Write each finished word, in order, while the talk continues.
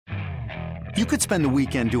You could spend the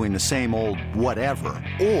weekend doing the same old whatever,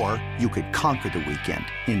 or you could conquer the weekend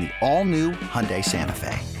in the all-new Hyundai Santa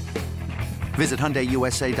Fe. Visit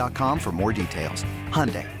HyundaiUSA.com for more details.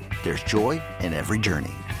 Hyundai, there's joy in every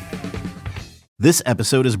journey. This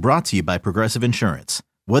episode is brought to you by Progressive Insurance.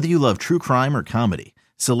 Whether you love true crime or comedy,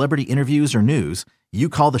 celebrity interviews or news, you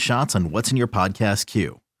call the shots on what's in your podcast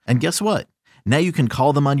queue. And guess what? Now you can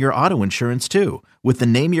call them on your auto insurance too with the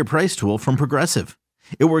Name Your Price tool from Progressive.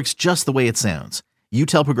 It works just the way it sounds. You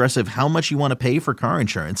tell Progressive how much you want to pay for car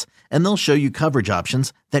insurance, and they'll show you coverage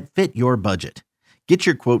options that fit your budget. Get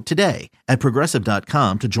your quote today at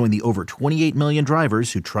Progressive.com to join the over 28 million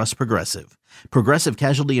drivers who trust Progressive. Progressive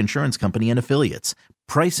Casualty Insurance Company and Affiliates.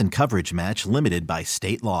 Price and coverage match limited by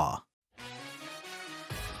state law.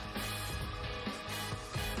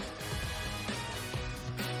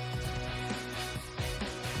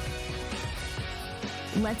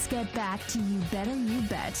 Let's get back to You Better You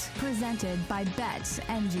Bet, presented by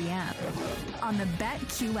BetMGM on the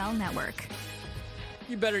BetQL network.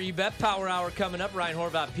 You Better You Bet Power Hour coming up. Ryan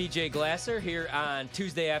Horvath, PJ Glasser here on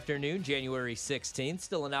Tuesday afternoon, January 16th.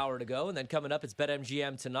 Still an hour to go. And then coming up, it's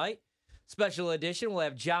BetMGM tonight. Special edition, we'll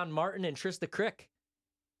have John Martin and Trista Crick.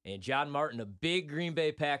 And John Martin, a big Green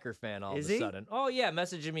Bay Packer fan all of a sudden. Oh, yeah,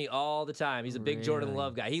 messaging me all the time. He's a big Jordan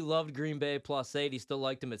Love guy. He loved Green Bay +8. He still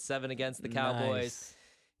liked him at 7 against the Cowboys.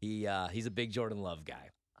 He's a big Jordan Love guy.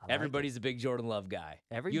 Everybody's a big Jordan Love guy.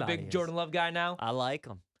 You a big Jordan Love guy now? I like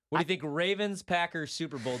him. What do you think? Ravens, Packers,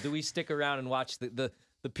 Super Bowl. Do we stick around and watch the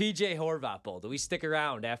PJ Horvath Bowl? Do we stick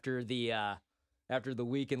around after the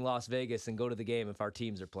week in Las Vegas and go to the game if our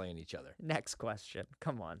teams are playing each other? Next question.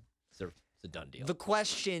 Come on. It's a done deal. The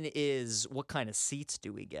question is, what kind of seats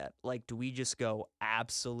do we get? Like, do we just go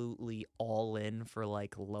absolutely all in for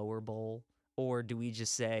like lower bowl? Or do we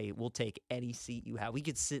just say, we'll take any seat you have? We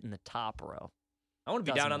could sit in the top row. I want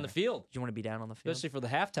to be down on the field. You want to be down on the field? Especially for the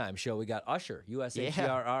halftime show. We got Usher,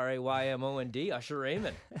 USHERRAYMOND, Usher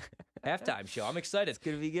Raymond. Halftime show. I'm excited. It's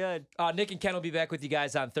going to be good. Nick and Ken will be back with you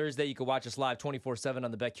guys on Thursday. You can watch us live 24/7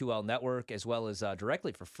 on the BetQL network, as well as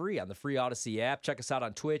directly for free on the free Odyssey app. Check us out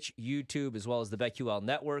on Twitch, YouTube, as well as the BetQL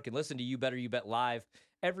network. And listen to You Better You Bet live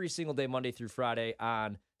every single day, Monday through Friday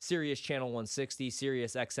on Sirius Channel 160,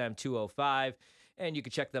 Sirius XM 205. And you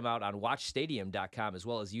can check them out on WatchStadium.com, as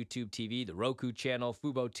well as YouTube TV, the Roku channel,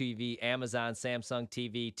 Fubo TV, Amazon, Samsung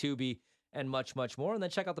TV, Tubi, and much, much more. And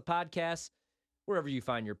then check out the podcasts wherever you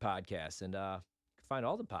find your podcasts. And you can find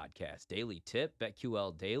all the podcasts. Daily Tip,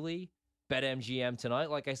 BetQL Daily, BetMGM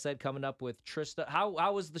tonight. Like I said, coming up with Trista.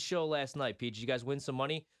 How was the show last night, Pete? Did you guys win some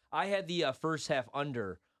money? I had the first half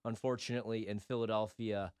under, unfortunately, in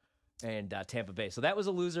Philadelphia and Tampa Bay. So that was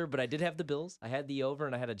a loser, but I did have the Bills. I had the over,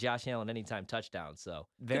 and I had a Josh Allen anytime touchdown. So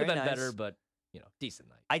could have been better, but, decent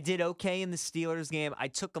night. I did okay in the Steelers game. I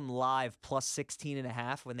took them live plus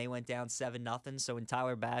 16.5 when they went down 7-0. So when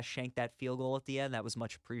Tyler Bass shanked that field goal at the end, that was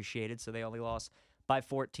much appreciated. So they only lost by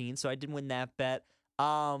 14. So I did win that bet.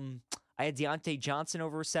 I had Deontay Johnson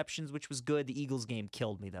over receptions, which was good. The Eagles game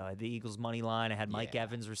killed me, though. I had the Eagles money line. I had Mike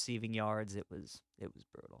Evans receiving yards. It was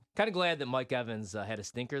brutal. Kind of glad that Mike Evans had a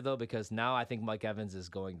stinker, though, because now I think Mike Evans is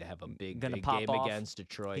going to have a big game against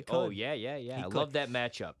Detroit. Oh, yeah. I love that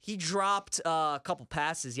matchup. He dropped a couple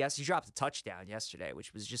passes. Yes, he dropped a touchdown yesterday,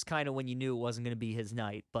 which was just kind of when you knew it wasn't going to be his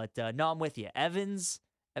night. But no, I'm with you. Evans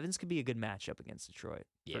could be a good matchup against Detroit,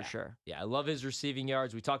 for sure. Yeah, I love his receiving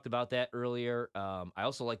yards. We talked about that earlier. I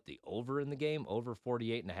also like the over in the game, over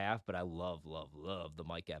 48.5, but I love the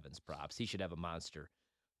Mike Evans props. He should have a monster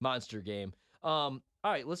game. All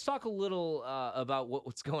right, let's talk a little about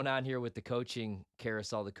what's going on here with the coaching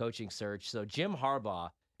carousel, the coaching search. So Jim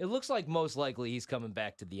Harbaugh, it looks like most likely he's coming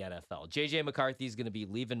back to the NFL. J.J. McCarthy's going to be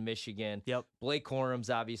leaving Michigan. Yep. Blake Corum's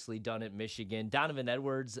obviously done at Michigan. Donovan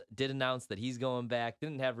Edwards did announce that he's going back.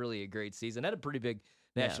 Didn't have really a great season. Had a pretty big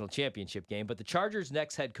national championship game. But the Chargers'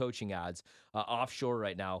 next head coaching odds offshore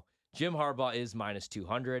right now, Jim Harbaugh is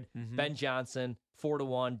 -200. Mm-hmm. Ben Johnson,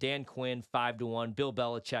 4-1. Dan Quinn, 5-1. Bill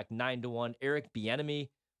Belichick, 9-1. Eric Bieniemy,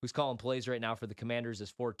 who's calling plays right now for the Commanders,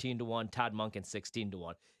 is 14-1. Todd Monken,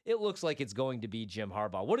 16-1. It looks like it's going to be Jim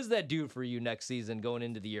Harbaugh. What does that do for you next season going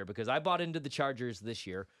into the year? Because I bought into the Chargers this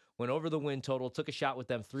year, went over the win total, took a shot with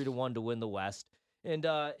them 3-1 to win the West, and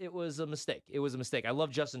it was a mistake. I love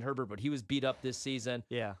Justin Herbert, but he was beat up this season.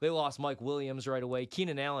 Yeah. They lost Mike Williams right away.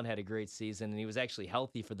 Keenan Allen had a great season, and he was actually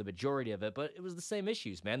healthy for the majority of it, but it was the same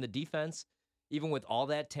issues, man. The defense, even with all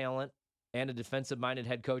that talent and a defensive-minded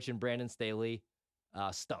head coach in Brandon Staley,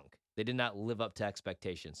 stunk. They did not live up to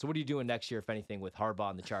expectations. So what are you doing next year, if anything, with Harbaugh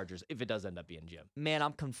and the Chargers, if it does end up being Jim? Man,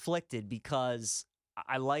 I'm conflicted because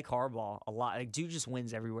I like Harbaugh a lot. Like, dude just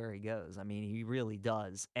wins everywhere he goes. I mean, he really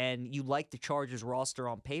does. And you like the Chargers roster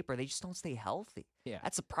on paper. They just don't stay healthy. Yeah.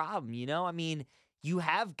 That's a problem, you know? I mean, you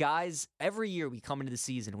have guys, every year we come into the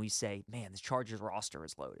season and we say, man, the Chargers roster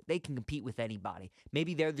is loaded. They can compete with anybody.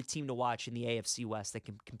 Maybe they're the team to watch in the AFC West that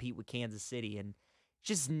can compete with Kansas City, and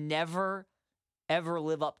just never, ever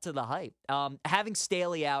live up to the hype. Having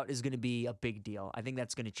Staley out is going to be a big deal. I think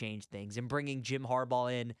that's going to change things. And bringing Jim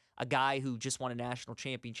Harbaugh in, a guy who just won a national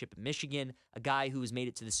championship in Michigan, a guy who has made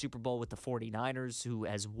it to the Super Bowl with the 49ers, who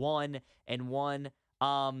has won and won.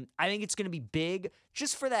 I think it's going to be big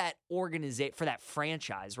just for that for that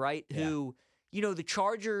franchise, right? Yeah. Who, you know, the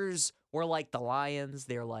Chargers were like the Lions.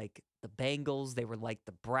 They're like the Bengals. They were like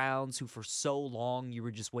the Browns, who for so long you were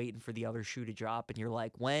just waiting for the other shoe to drop. And you're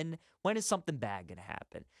like, when is something bad going to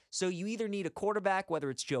happen? So you either need a quarterback, whether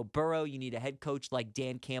it's Joe Burrow, you need a head coach like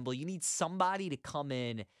Dan Campbell. You need somebody to come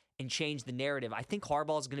in and change the narrative. I think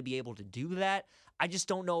Harbaugh is going to be able to do that. I just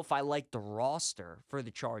don't know if I like the roster for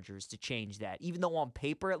the Chargers to change that. Even though on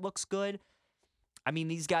paper it looks good, I mean,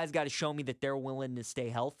 these guys got to show me that they're willing to stay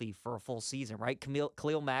healthy for a full season, right?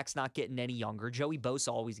 Khalil Mack's not getting any younger. Joey Bosa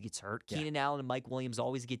always gets hurt. Yeah. Keenan Allen and Mike Williams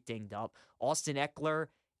always get dinged up. Austin Eckler,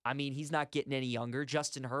 I mean, he's not getting any younger.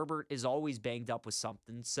 Justin Herbert is always banged up with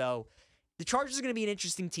something. So the Chargers are going to be an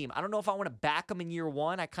interesting team. I don't know if I want to back them in year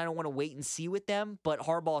one. I kind of want to wait and see with them. But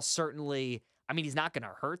Harbaugh certainly, I mean, he's not going to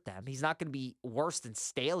hurt them. He's not going to be worse than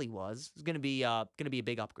Staley was. It's going to be a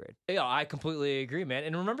big upgrade. Yeah, I completely agree, man.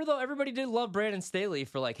 And remember, though, everybody did love Brandon Staley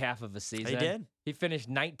for like half of a season. They did. He finished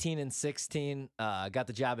 19-16, got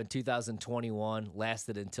the job in 2021,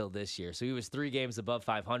 lasted until this year. So he was 3 games above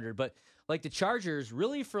 500. But like the Chargers,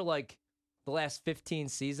 really for like the last 15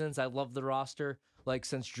 seasons, I love the roster. Like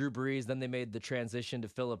since Drew Brees, then they made the transition to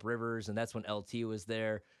Phillip Rivers, and that's when LT was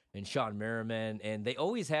there, and Sean Merriman, and they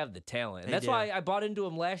always have the talent. And that's why I bought into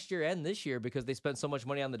them last year and this year, because they spent so much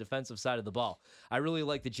money on the defensive side of the ball. I really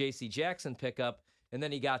like the J.C. Jackson pickup, and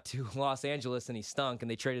then he got to Los Angeles and he stunk,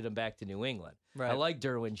 and they traded him back to New England. Right. I like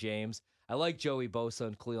Derwin James. I like Joey Bosa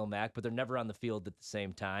and Khalil Mack, but they're never on the field at the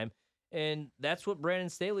same time. And that's what Brandon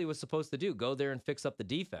Staley was supposed to do, go there and fix up the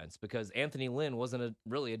defense, because Anthony Lynn wasn't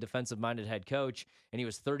really a defensive-minded head coach, and he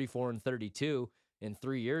was 34-32 in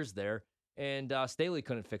 3 years there, and Staley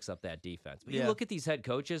couldn't fix up that defense. But you look at these head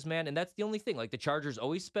coaches, man, and that's the only thing. Like the Chargers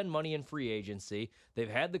always spend money in free agency. They've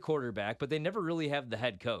had the quarterback, but they never really have the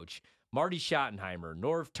head coach. Marty Schottenheimer,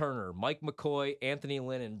 Norv Turner, Mike McCoy, Anthony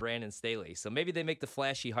Lynn, and Brandon Staley. So maybe they make the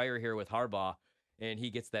flashy hire here with Harbaugh, and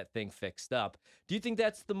he gets that thing fixed up. Do you think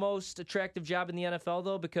that's the most attractive job in the NFL,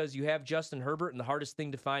 though? Because you have Justin Herbert, and the hardest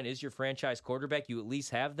thing to find is your franchise quarterback. You at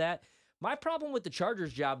least have that. My problem with the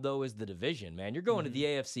Chargers job, though, is the division, man. You're going to the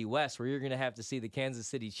AFC West, where you're going to have to see the Kansas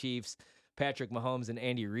City Chiefs, Patrick Mahomes, and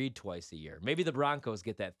Andy Reid twice a year. Maybe the Broncos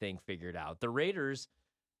get that thing figured out. The Raiders,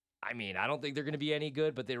 I mean, I don't think they're going to be any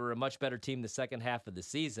good, but they were a much better team the second half of the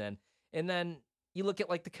season. And then you look at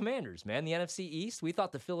like the Commanders, man, the NFC East. We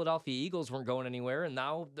thought the Philadelphia Eagles weren't going anywhere, and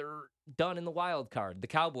now they're done in the wild card. The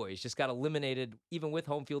Cowboys just got eliminated, even with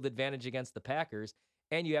home field advantage against the Packers,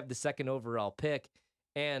 and you have the second overall pick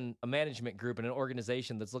and a management group and an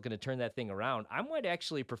organization that's looking to turn that thing around. I might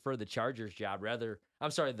actually prefer the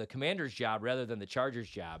the Commanders job rather than the Chargers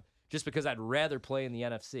job, just because I'd rather play in the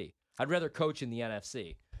NFC. I'd rather coach in the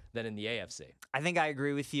NFC than in the AFC. I think I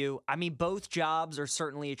agree with you. I mean, both jobs are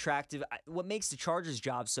certainly attractive. What makes the Chargers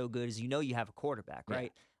job so good is you have a quarterback,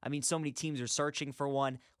 right? Yeah. I mean, so many teams are searching for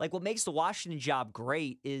one. Like, what makes the Washington job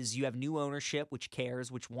great is you have new ownership, which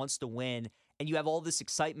cares, which wants to win, and you have all this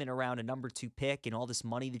excitement around a number 2 pick and all this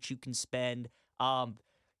money that you can spend. And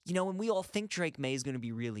we all think Drake May is going to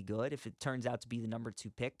be really good if it turns out to be the number 2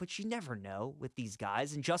 pick, but you never know with these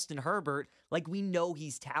guys. And Justin Herbert, like, we know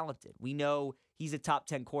he's talented. We know he's a top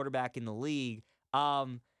 10 quarterback in the league.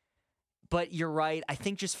 But you're right. I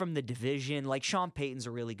think just from the division, like, Sean Payton's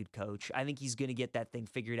a really good coach. I think he's going to get that thing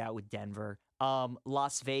figured out with Denver.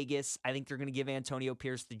 Las Vegas, I think they're going to give Antonio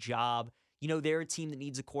Pierce the job. They're a team that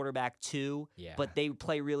needs a quarterback too, but they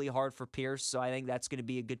play really hard for Pierce, so I think that's going to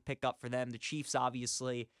be a good pickup for them. The Chiefs,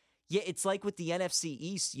 obviously. Yeah, it's like with the NFC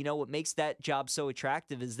East, what makes that job so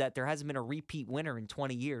attractive is that there hasn't been a repeat winner in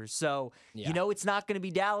 20 years. So, it's not going to be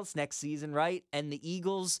Dallas next season, right? And the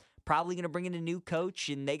Eagles probably going to bring in a new coach,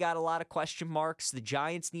 and they got a lot of question marks. The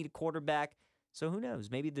Giants need a quarterback. So who knows?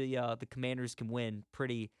 Maybe the Commanders can win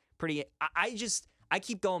pretty. I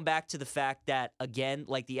keep going back to the fact that, again,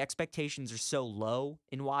 like, the expectations are so low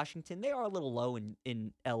in Washington. They are a little low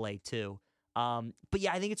in LA too. But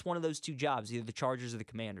yeah, I think it's one of those two jobs, either the Chargers or the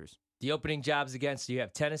Commanders. The opening jobs against, you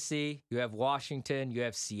have Tennessee, you have Washington, you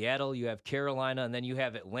have Seattle, you have Carolina, and then you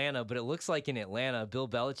have Atlanta. But it looks like in Atlanta, Bill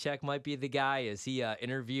Belichick might be the guy as he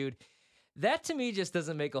interviewed. That to me just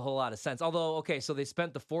doesn't make a whole lot of sense. Although, okay, so they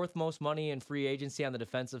spent the fourth most money in free agency on the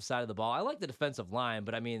defensive side of the ball. I like the defensive line,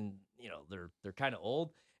 but I mean, they're kind of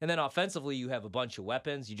old. And then offensively, you have a bunch of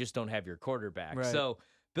weapons. You just don't have your quarterback. Right. So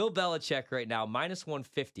Bill Belichick right now, minus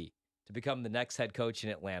 150 to become the next head coach in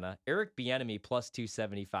Atlanta. Eric Bieniemy plus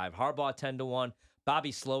 275. Harbaugh 10-1.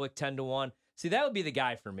 Bobby Slowick 10-1. See, that would be the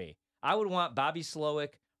guy for me. I would want Bobby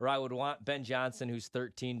Slowick, or I would want Ben Johnson, who's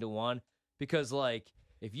 13-1, because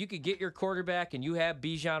if you could get your quarterback and you have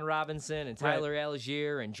Bijan Robinson and Tyler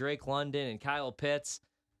Algier and Drake London and Kyle Pitts,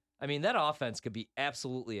 I mean, that offense could be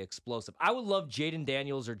absolutely explosive. I would love Jaden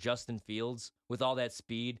Daniels or Justin Fields with all that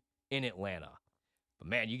speed in Atlanta. But,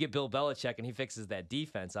 man, you get Bill Belichick and he fixes that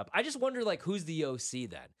defense up. I just wonder, who's the OC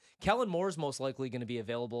then? Kellen Moore's most likely going to be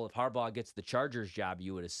available if Harbaugh gets the Chargers job,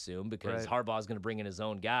 you would assume, because Harbaugh's going to bring in his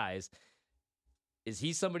own guys. Is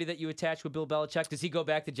he somebody that you attach with Bill Belichick? Does he go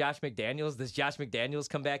back to Josh McDaniels? Does Josh McDaniels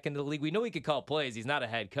come back into the league? We know he could call plays. He's not a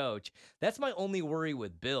head coach. That's my only worry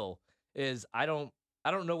with Bill is I don't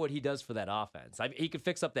know what he does for that offense. He could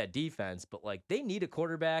fix up that defense, but they need a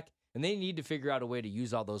quarterback and they need to figure out a way to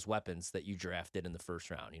use all those weapons that you drafted in the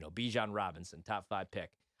first round. Bijan Robinson, top 5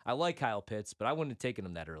 pick. I like Kyle Pitts, but I wouldn't have taken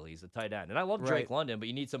him that early. He's a tight end. And I love Drake London, but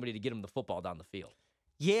you need somebody to get him the football down the field.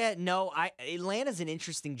 Yeah, no, Atlanta's an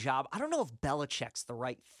interesting job. I don't know if Belichick's the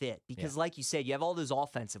right fit because, like you said, you have all those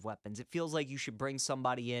offensive weapons. It feels like you should bring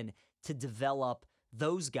somebody in to develop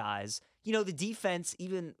those guys. The defense,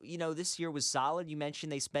 even, this year was solid. You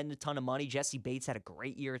mentioned they spend a ton of money. Jesse Bates had a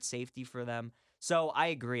great year at safety for them. So I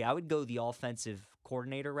agree. I would go the offensive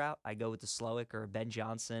coordinator route. I go with the Slowick or Ben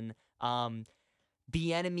Johnson.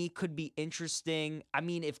 Bieniemy could be interesting. I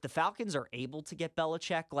mean, if the Falcons are able to get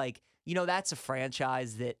Belichick, that's a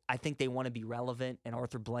franchise that I think they want to be relevant, and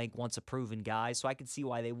Arthur Blank wants a proven guy, so I can see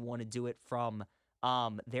why they want to do it from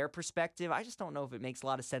their perspective. I just don't know if it makes a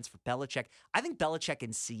lot of sense for Belichick. I think Belichick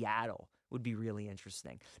in Seattle would be really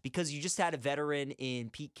interesting because you just had a veteran in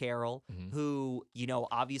Pete Carroll who,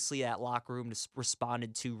 obviously that locker room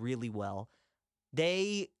responded to really well.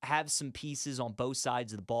 They have some pieces on both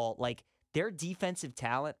sides of the ball. Their defensive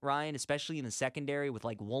talent, Ryan, especially in the secondary with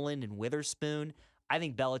Woolen and Witherspoon, I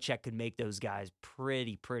think Belichick could make those guys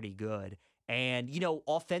pretty good. And,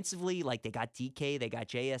 offensively, they got DK, they got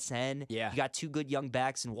JSN. Yeah. You got 2 good young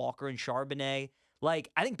backs in Walker and Charbonnet.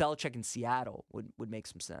 I think Belichick in Seattle would make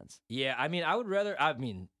some sense. Yeah,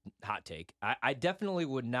 hot take. I definitely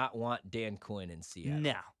would not want Dan Quinn in Seattle.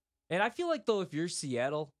 No. And I feel though, if you're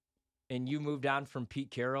Seattle and you moved on from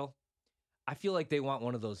Pete Carroll, I feel like they want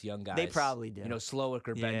one of those young guys. They probably do. Slowick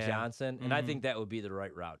or Ben Johnson. And I think that would be the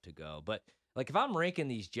right route to go. But, if I'm ranking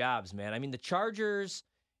these jobs, man, the Chargers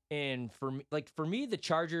and for me, the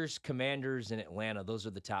Chargers, Commanders, and Atlanta, those are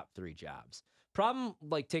the top 3 jobs. Problem,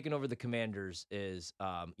 taking over the Commanders is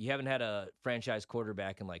you haven't had a franchise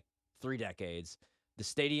quarterback in 3 decades. The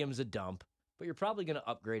stadium's a dump, but you're probably going to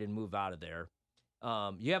upgrade and move out of there.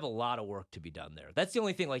 You have a lot of work to be done there. That's the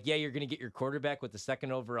only thing. You're going to get your quarterback with the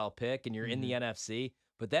 2nd overall pick, and you're in the NFC,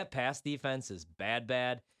 but that pass defense is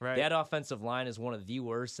bad. Right. That offensive line is one of the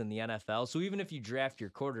worst in the NFL. So even if you draft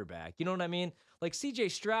your quarterback, you know what I mean? C.J.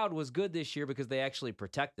 Stroud was good this year because they actually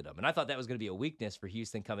protected him, and I thought that was going to be a weakness for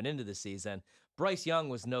Houston coming into the season. Bryce Young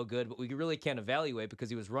was no good, but we really can't evaluate because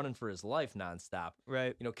he was running for his life nonstop.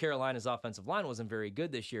 Right. Carolina's offensive line wasn't very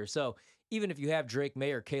good this year, so even if you have Drake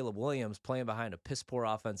May or Caleb Williams playing behind a piss-poor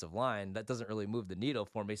offensive line, that doesn't really move the needle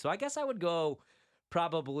for me. So I guess I would go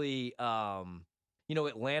probably,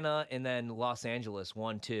 Atlanta and then Los Angeles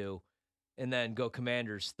 1, 2, and then go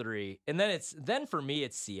Commanders 3. And then for me,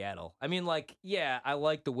 it's Seattle. I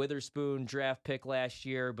like the Witherspoon draft pick last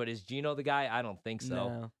year, but is Geno the guy? I don't think so.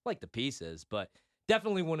 No. I like the pieces, but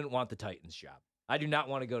definitely wouldn't want the Titans job. I do not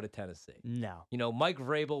want to go to Tennessee. No. Mike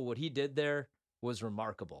Vrabel, what he did there was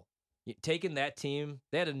remarkable. Taking that team,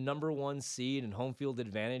 they had a number 1 seed and home field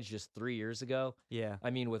advantage just 3 years ago. Yeah.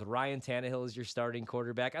 With Ryan Tannehill as your starting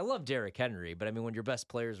quarterback. I love Derrick Henry, but when your best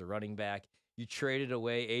player is a running back, you traded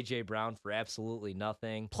away A.J. Brown for absolutely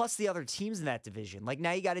nothing. Plus the other teams in that division.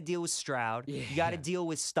 Now you got to deal with Stroud. Yeah. You got to deal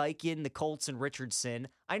with Steichen, the Colts, and Richardson.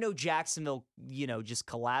 I know Jacksonville, just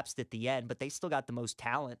collapsed at the end, but they still got the most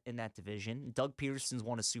talent in that division. Doug Peterson's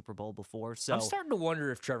won a Super Bowl before. So I'm starting to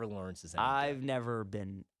wonder if Trevor Lawrence is anything. I've never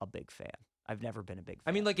been a big fan.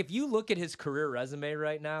 If you look at his career resume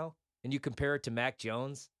right now and you compare it to Mac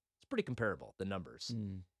Jones, it's pretty comparable, the numbers.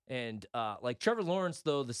 And Trevor Lawrence,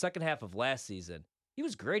 though, the second half of last season, he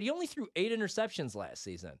was great. He only threw 8 interceptions last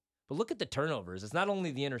season. But look at the turnovers. It's not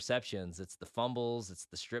only the interceptions, it's the fumbles, it's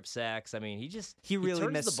the strip sacks. I mean, he really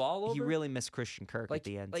turns missed the ball over. He really missed Christian Kirk at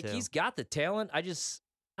the end, like too. He's got the talent. I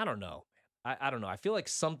don't know. I don't know. I feel like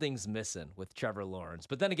something's missing with Trevor Lawrence.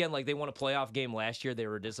 But then again, like they won a playoff game last year. They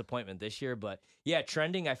were a disappointment this year. But yeah,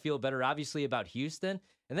 trending, I feel better, obviously, about Houston.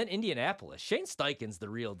 And then Indianapolis. Shane Steichen's the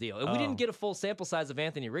real deal. And we didn't get a full sample size of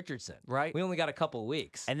Anthony Richardson. Right. We only got a couple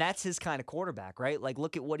weeks. And that's his kind of quarterback, right? Like,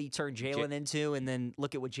 look at what he turned Jalen into, and then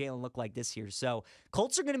look at what Jalen looked like this year. So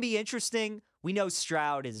Colts are going to be interesting. We know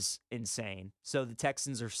Stroud is insane. So the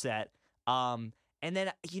Texans are set. And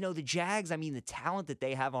then, the Jags, I mean, the talent that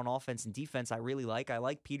they have on offense and defense, I really like. I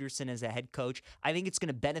like Peterson as a head coach. I think it's going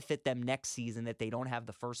to benefit them next season that they don't have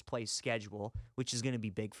the first place schedule, which is going to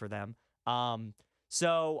be big for them. The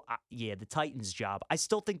Titans' job. I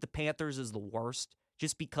still think the Panthers is the worst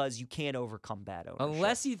just because you can't overcome bad ownership.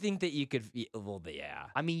 Unless you think that you could, well, yeah.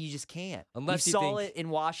 I mean, you just can't. Unless you you saw think- it in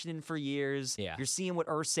Washington for years. Yeah. You're seeing what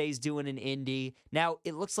Irsay's doing in Indy. Now,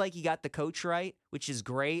 it looks like he got the coach right, which is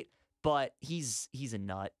great. But he's a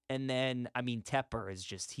nut. And then, I mean, Tepper is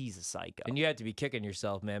he's a psycho. And you had to be kicking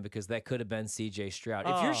yourself, man, because that could have been C.J. Stroud.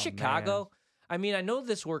 If you're Chicago, I mean, I know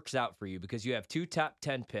this works out for you because you have 2 top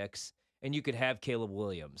 10 picks, and you could have Caleb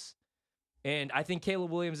Williams. And I think Caleb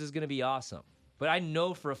Williams is going to be awesome. But I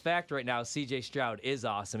know for a fact right now C.J. Stroud is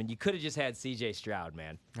awesome, and you could have just had C.J. Stroud,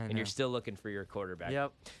 man. And you're still looking for your quarterback.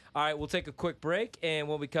 Yep. All right, we'll take a quick break, and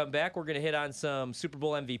when we come back, we're going to hit on some Super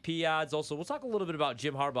Bowl MVP odds. Also, we'll talk a little bit about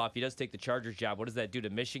Jim Harbaugh if he does take the Chargers job. What does that do to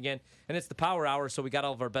Michigan? And it's the Power Hour, so we got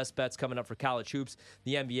all of our best bets coming up for college hoops,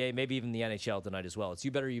 the NBA, maybe even the NHL tonight as well. It's You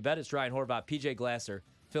Better You Bet. It's Ryan Horvath, PJ Glasser,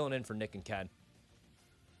 filling in for Nick and Ken.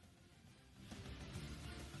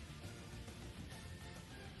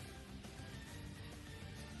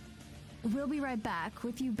 We'll be right back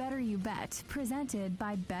with You Better You Bet, presented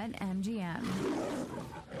by BetMGM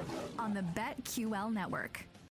on the BetQL network.